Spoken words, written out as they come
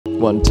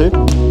1, 2. I know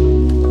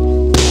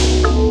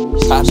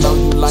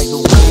you like the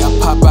way I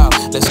pop out.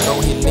 Let's go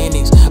hit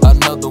Lennox.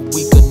 Another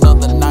week,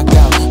 another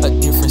knockout. A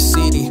different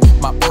city.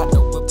 My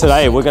partner.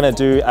 Today we're going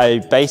to do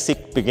a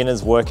basic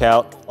beginner's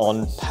workout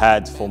on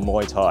pads for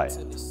Muay Thai.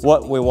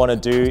 What we want to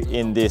do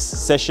in this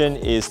session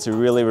is to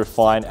really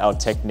refine our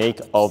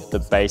technique of the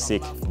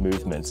basic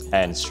movements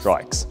and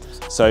strikes.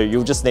 So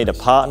you'll just need a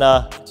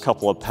partner, a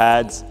couple of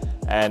pads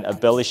and a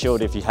belly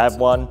shield if you have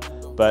one,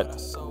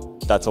 but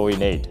that's all you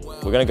need.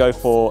 We're going to go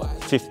for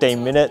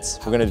 15 minutes.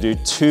 We're going to do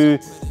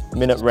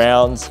 2-minute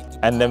rounds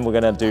and then we're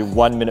going to do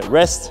 1 minute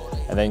rest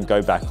and then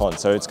go back on.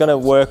 So it's going to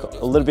work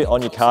a little bit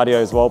on your cardio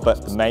as well,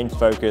 but the main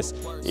focus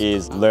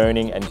is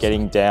learning and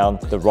getting down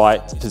the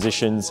right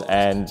positions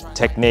and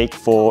technique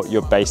for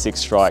your basic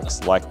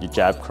strikes like your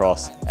jab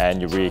cross and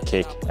your rear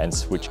kick and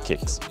switch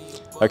kicks.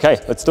 Okay,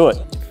 let's do it.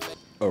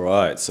 All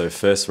right, so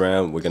first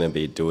round we're going to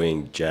be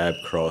doing jab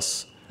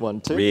cross,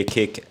 1, 2. rear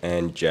kick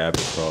and jab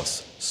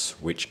cross,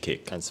 switch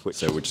kick. And switch.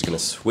 So we're just going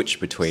to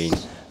switch between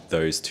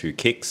those two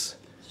kicks.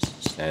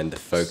 And the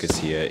focus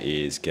here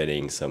is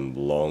getting some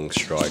long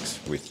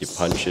strikes with your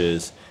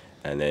punches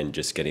and then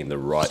just getting the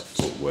right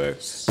footwork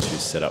to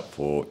set up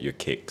for your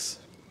kicks.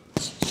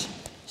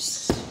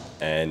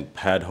 And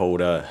pad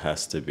holder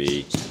has to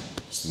be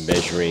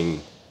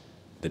measuring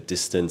the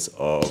distance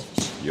of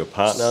your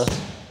partner.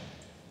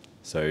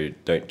 So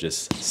don't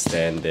just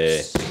stand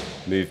there,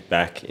 move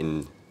back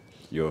in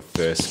your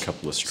first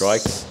couple of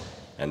strikes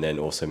and then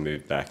also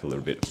move back a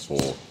little bit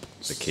for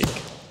the kick.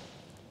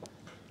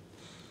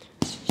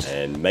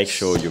 And make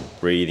sure you're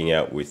breathing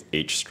out with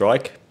each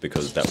strike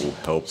because that will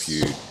help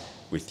you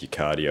with your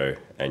cardio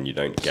and you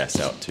don't gas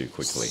out too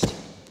quickly.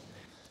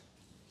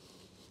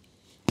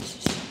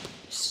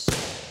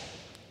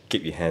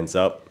 Keep your hands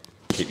up,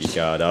 keep your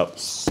guard up.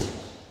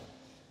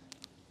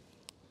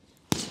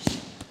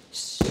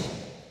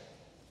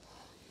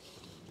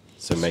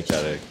 So make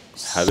that a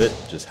habit,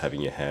 just having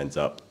your hands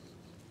up.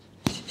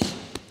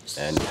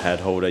 And pad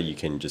holder, you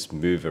can just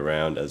move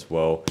around as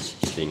well,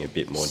 being a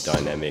bit more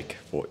dynamic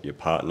for your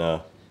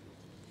partner.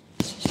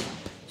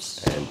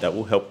 And that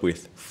will help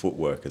with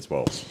footwork as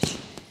well.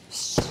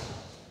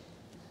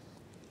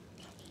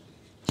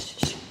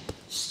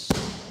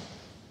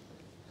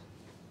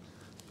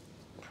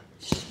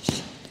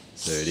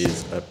 So it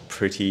is a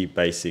pretty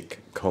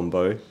basic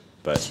combo,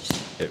 but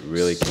it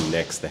really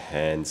connects the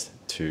hands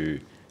to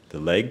the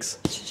legs.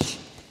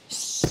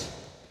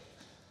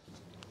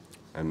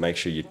 And make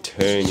sure you're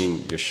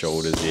turning your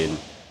shoulders in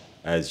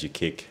as you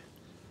kick.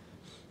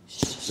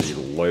 So you're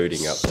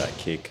loading up that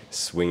kick,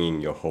 swinging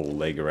your whole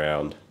leg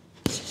around.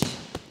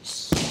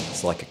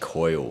 It's like a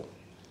coil.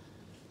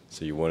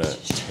 So you want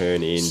to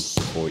turn in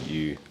before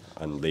you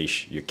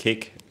unleash your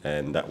kick,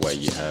 and that way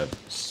you have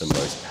the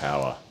most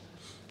power.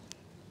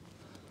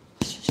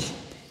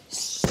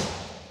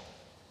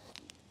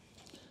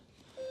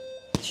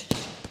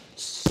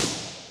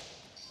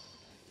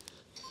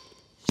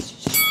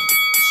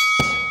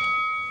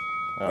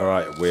 All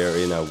right, we're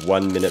in a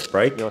 1 minute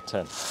break. Your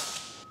turn.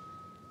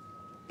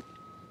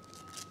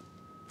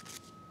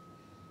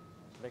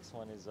 Next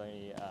one is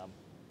a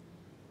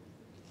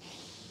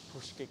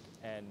push kick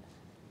and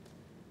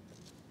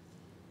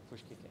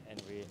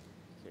rear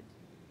kick.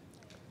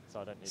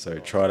 So I don't need So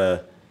try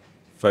to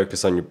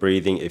focus on your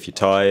breathing. If you're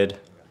tired,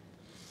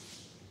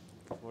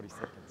 40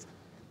 seconds.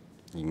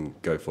 you can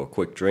go for a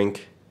quick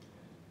drink.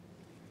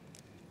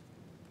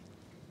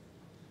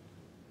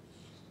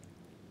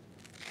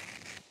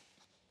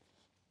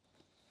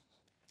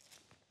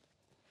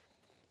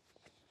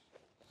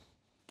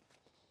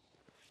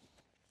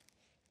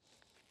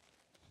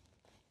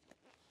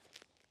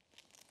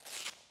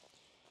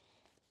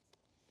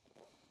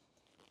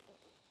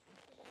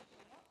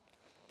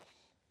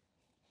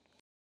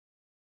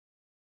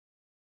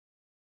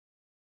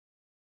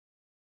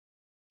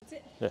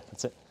 Yeah,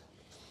 that's it.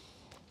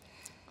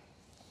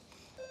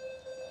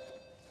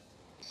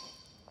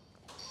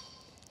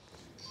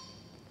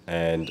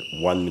 And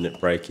 1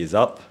 minute break is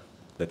up.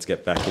 Let's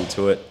get back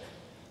into it.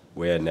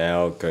 We're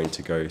now going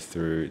to go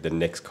through the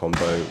next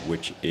combo,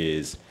 which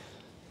is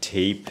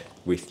teep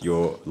with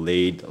your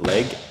lead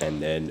leg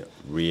and then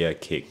rear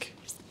kick.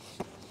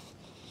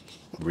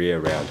 Rear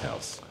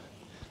roundhouse.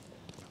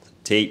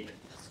 Teep,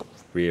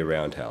 rear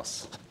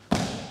roundhouse.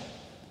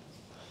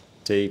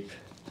 Teep,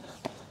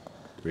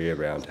 rear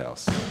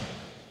roundhouse.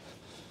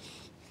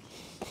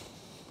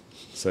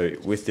 So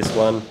with this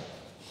one,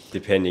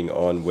 depending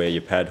on where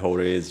your pad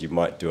holder is, you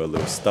might do a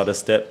little stutter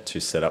step to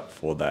set up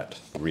for that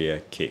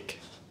rear kick.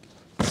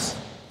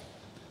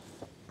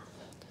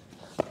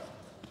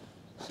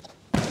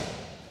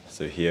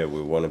 So here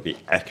we want to be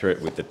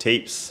accurate with the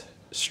teeps,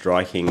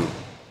 striking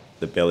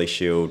the belly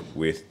shield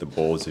with the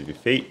balls of your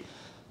feet.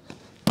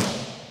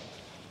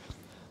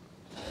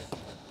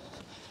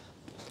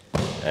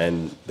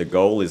 And the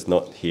goal is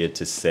not here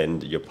to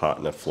send your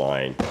partner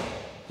flying.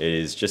 It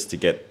is just to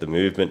get the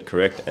movement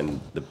correct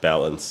and the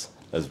balance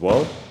as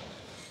well,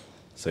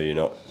 so you're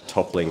not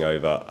toppling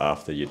over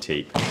after your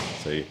teep.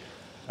 So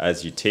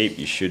as you teep,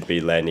 you should be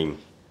landing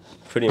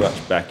pretty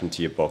much back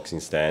into your boxing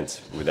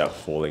stance without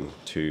falling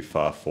too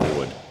far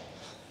forward.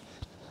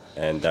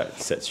 And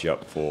that sets you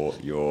up for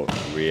your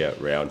rear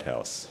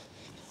roundhouse.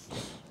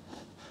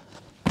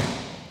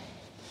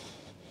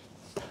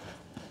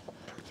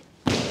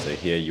 So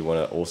here you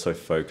want to also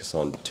focus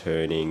on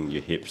turning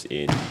your hips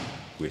in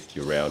with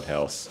your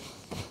roundhouse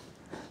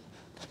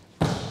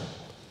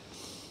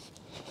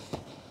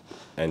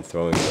and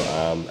throwing your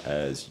arm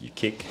as you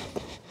kick,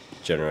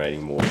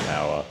 generating more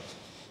power.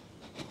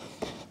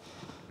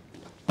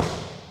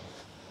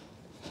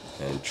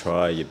 And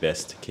try your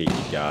best to keep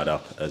your guard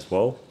up as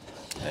well.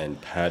 And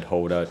pad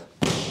holder,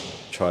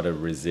 try to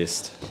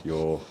resist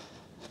your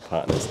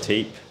partner's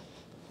teep.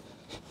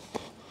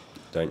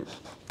 Don't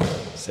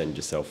send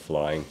yourself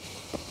flying.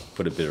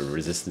 Put a bit of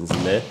resistance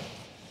in there.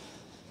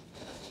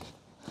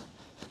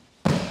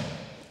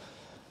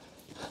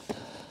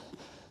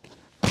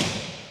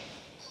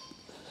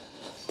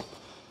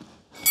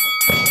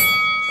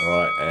 All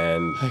right,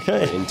 and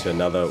Okay. we're into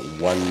another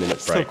 1 minute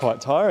break. Still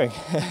quite tiring.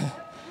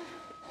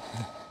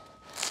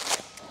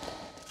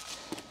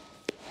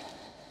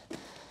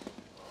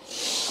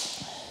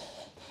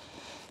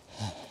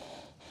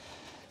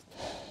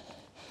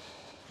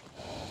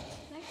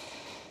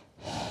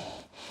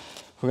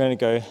 We're going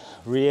to go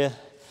rear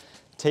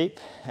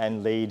teep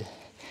and lead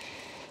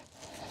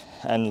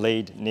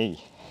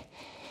knee.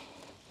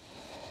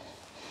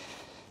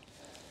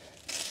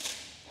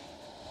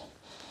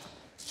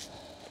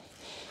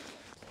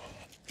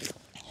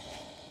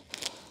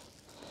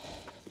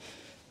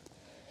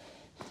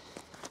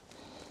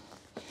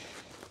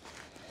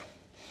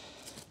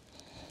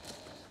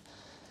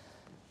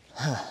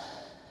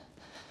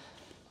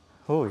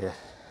 Oh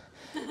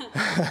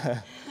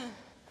yeah.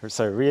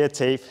 So rear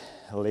teep,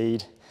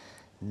 lead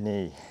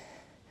knee.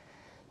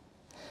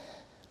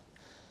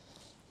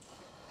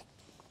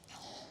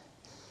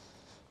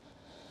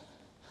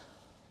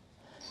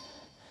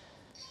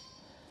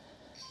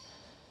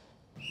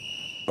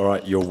 All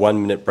right, your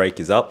 1 minute break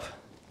is up.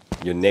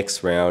 Your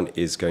next round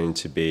is going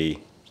to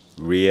be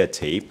rear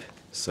teep,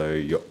 so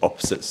your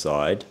opposite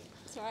side,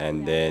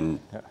 and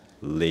then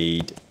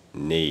lead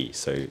knee.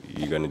 So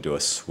you're going to do a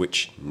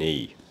switch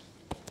knee.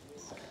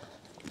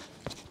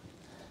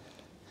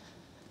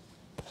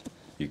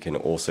 You can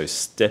also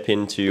step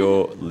into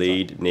your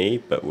lead knee,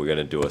 but we're going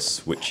to do a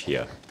switch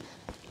here.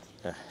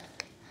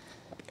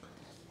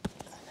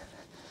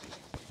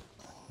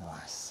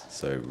 Nice.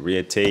 So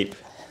rear teep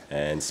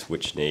and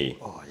switch knee.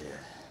 Oh yeah.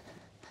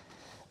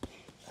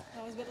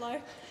 That was a bit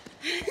low.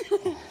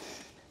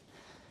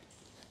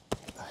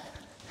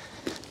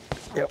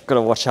 Yep, got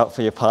to watch out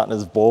for your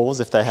partner's balls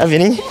if they have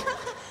any.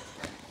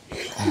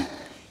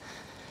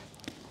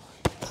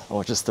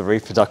 Or just the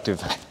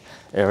reproductive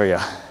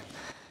area.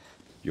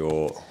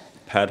 Your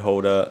pad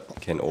holder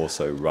can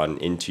also run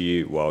into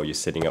you while you're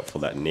setting up for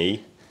that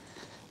knee.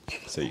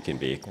 So you can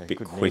be a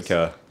bit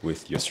quicker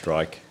with your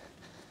strike.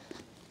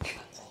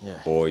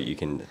 Yeah. Or you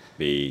can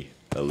be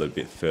a little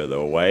bit further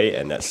away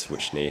and that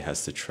switch knee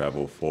has to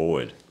travel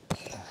forward.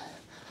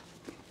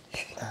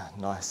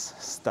 Nice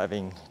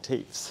stabbing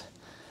teeps.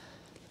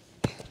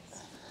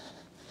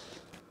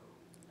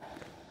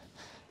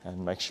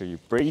 And make sure you're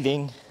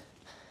breathing.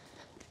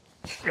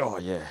 Oh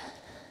yeah.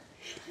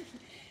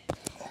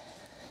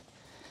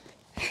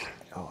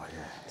 Oh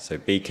yeah. So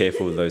be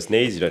careful with those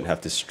knees. You don't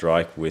have to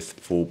strike with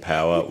full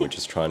power. We're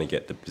just trying to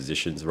get the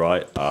positions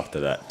right after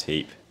that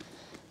teep.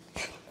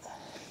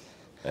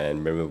 And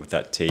remember, with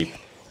that teep,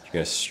 you're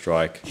going to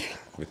strike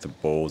with the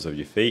balls of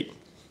your feet.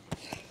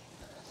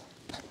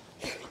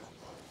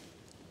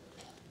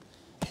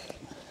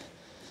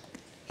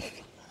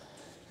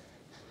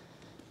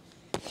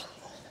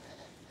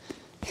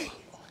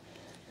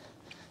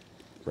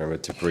 Remember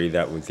to breathe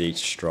out with each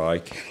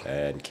strike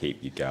and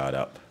keep your guard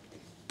up.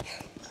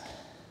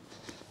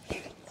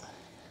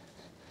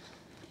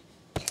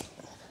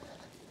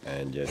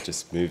 And yeah,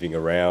 just moving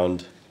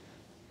around.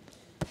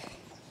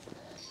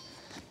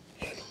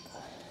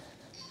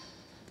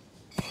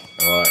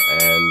 All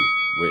right, and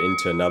we're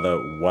into another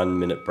 1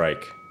 minute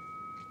break.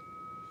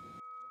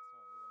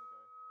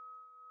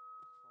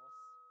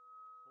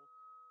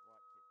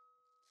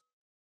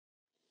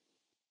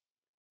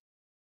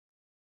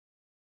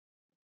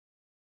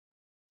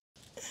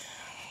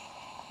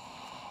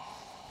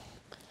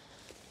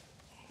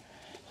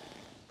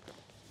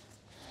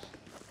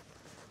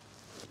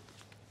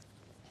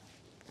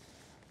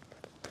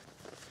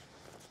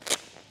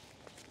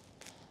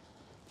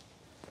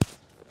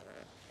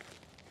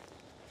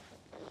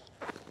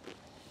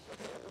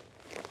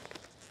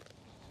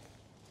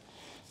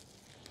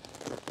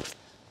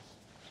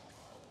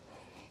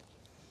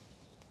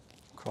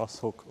 Cross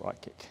hook,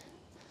 right kick.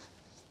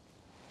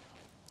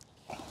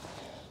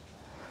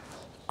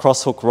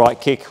 Cross hook, right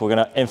kick, we're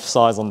going to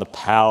emphasize on the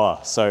power.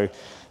 So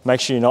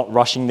make sure you're not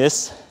rushing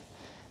this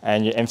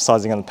and you're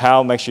emphasizing on the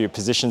power. Make sure your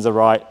positions are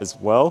right as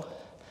well,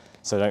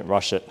 so don't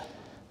rush it.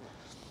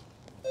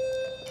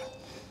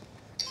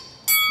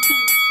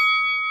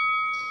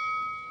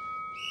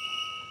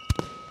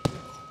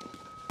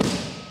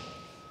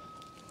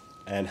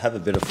 And have a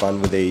bit of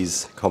fun with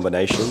these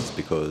combinations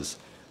because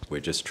we're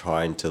just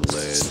trying to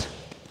learn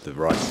the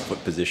right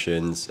foot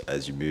positions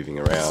as you're moving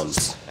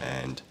around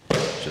and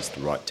just the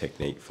right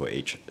technique for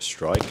each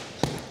strike.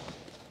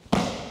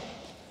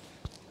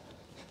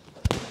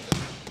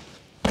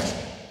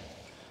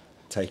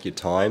 Take your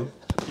time.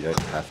 You don't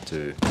have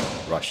to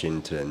rush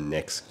into the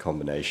next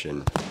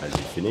combination as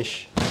you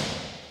finish.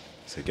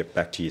 So get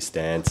back to your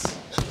stance,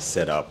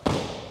 set up,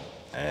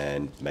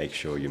 and make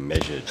sure you're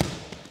measured.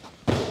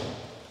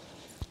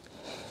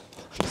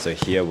 So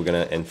here we're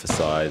going to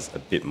emphasize a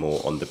bit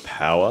more on the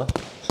power.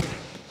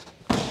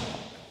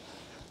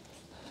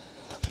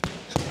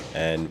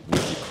 And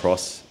with your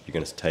cross, you're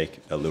going to take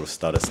a little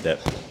stutter step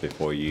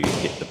before you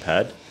hit the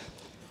pad.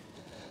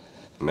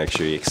 Make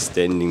sure you're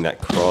extending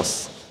that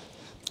cross.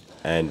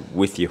 And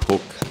with your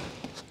hook,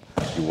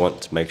 you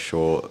want to make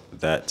sure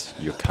that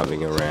you're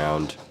coming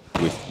around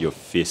with your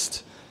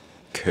fist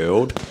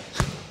curled,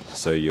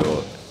 so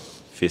your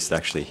fist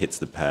actually hits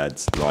the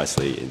pads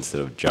nicely instead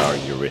of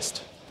jarring your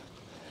wrist.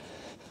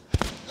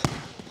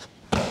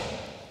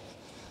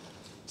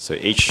 So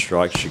each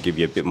strike should give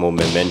you a bit more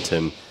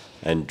momentum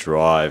and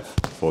drive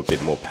for a bit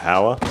more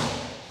power.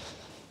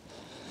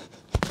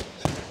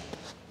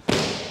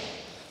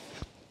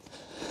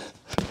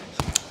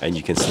 And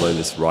you can slow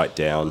this right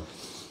down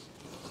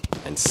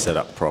and set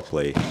up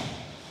properly.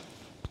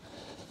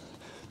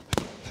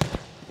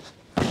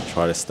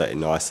 Try to stay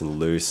nice and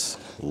loose,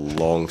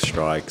 long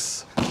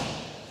strikes.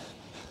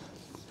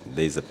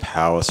 These are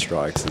power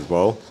strikes as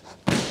well.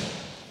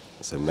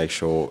 So make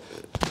sure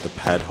the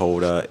pad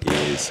holder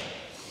is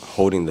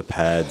holding the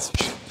pads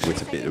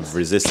with a bit of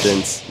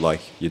resistance,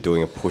 like you're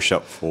doing a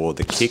push-up for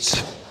the kick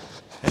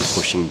and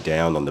pushing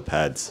down on the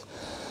pads.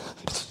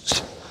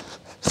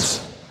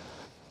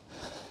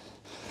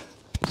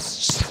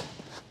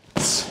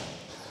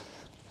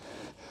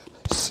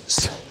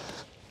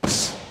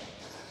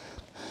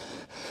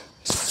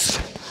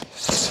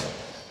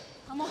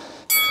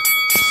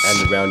 And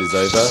the round is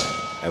over,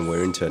 and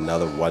we're into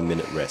another 1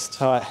 minute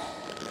rest. All right.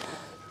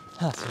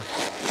 That's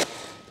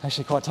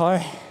actually quite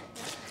tiring.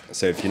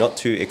 So if you're not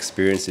too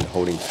experienced in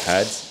holding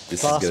pads,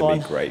 this is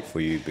going to be great for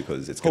you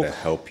because it's going to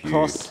help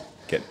you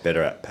get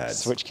better at pads.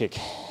 Switch kick.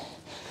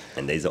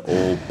 And these are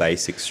all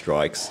basic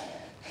strikes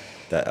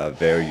that are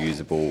very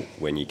usable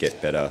when you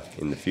get better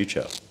in the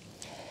future.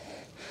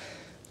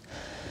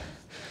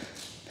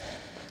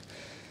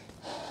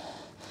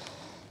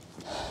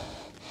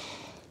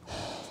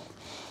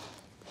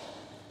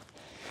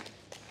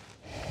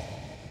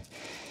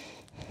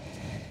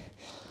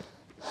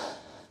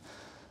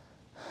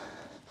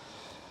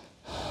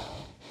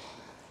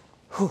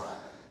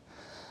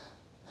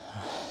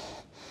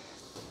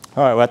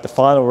 All right, we're at the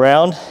final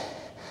round,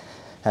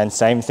 and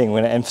same thing,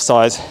 we're going to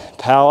emphasize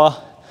power,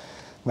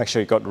 make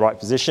sure you've got the right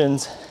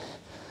positions,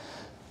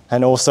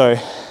 and also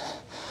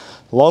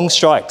long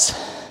strikes.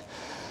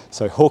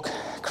 So hook,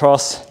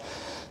 cross,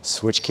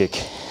 switch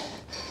kick.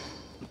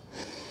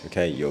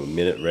 Okay, your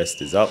minute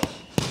rest is up.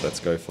 Let's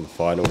go for the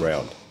final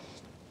round.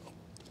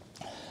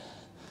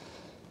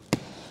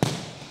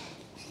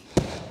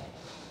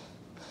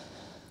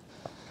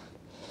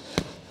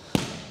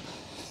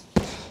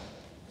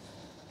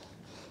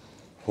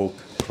 Hook,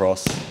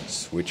 cross,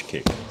 switch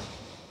kick.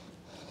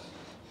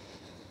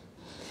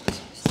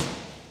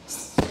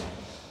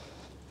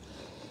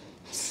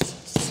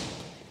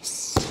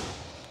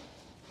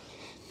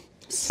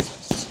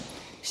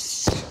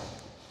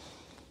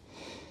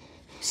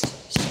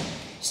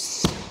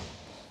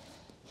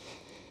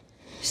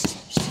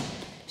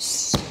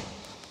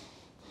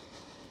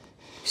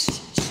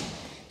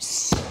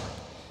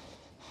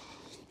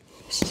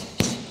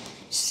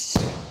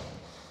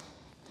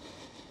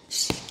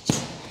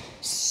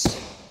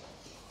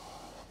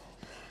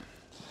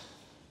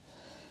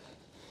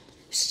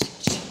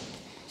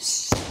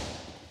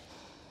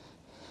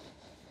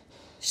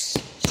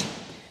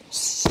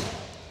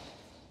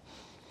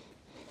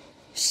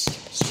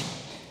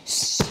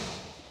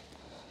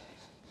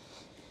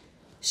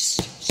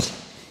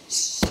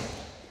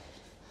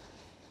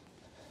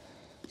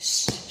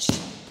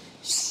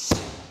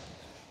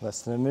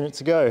 Less than a minute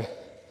to go.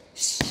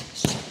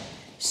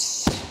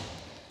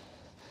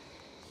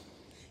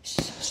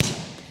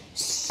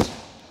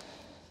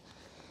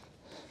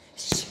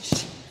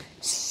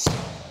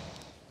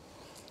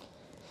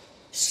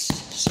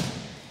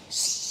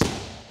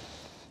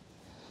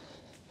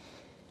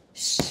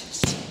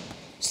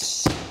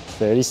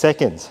 Thirty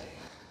seconds.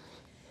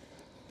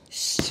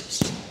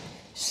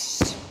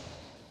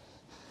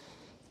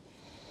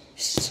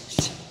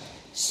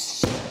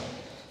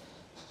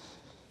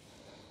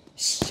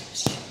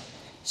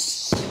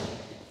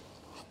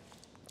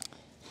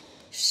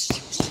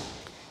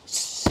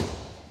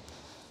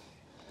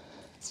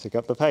 Pick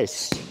up the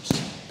pace.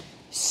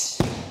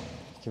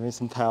 Give me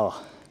some power.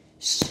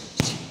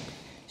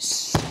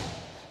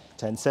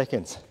 10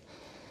 seconds.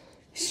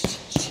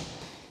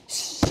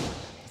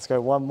 Let's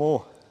go one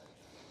more.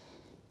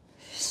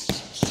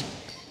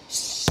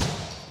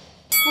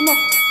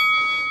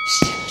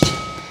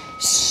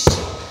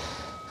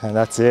 And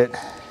that's it.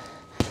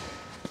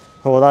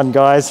 Well done,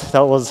 guys.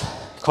 That was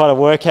quite a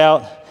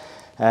workout.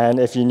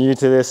 And if you're new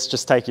to this,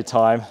 just take your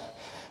time.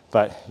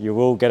 But you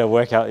will get a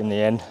workout in the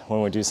end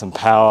when we do some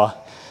power.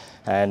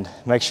 And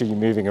make sure you're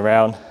moving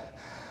around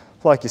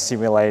like you're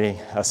simulating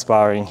a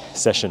sparring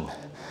session.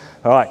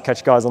 All right,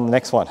 catch you guys on the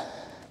next one.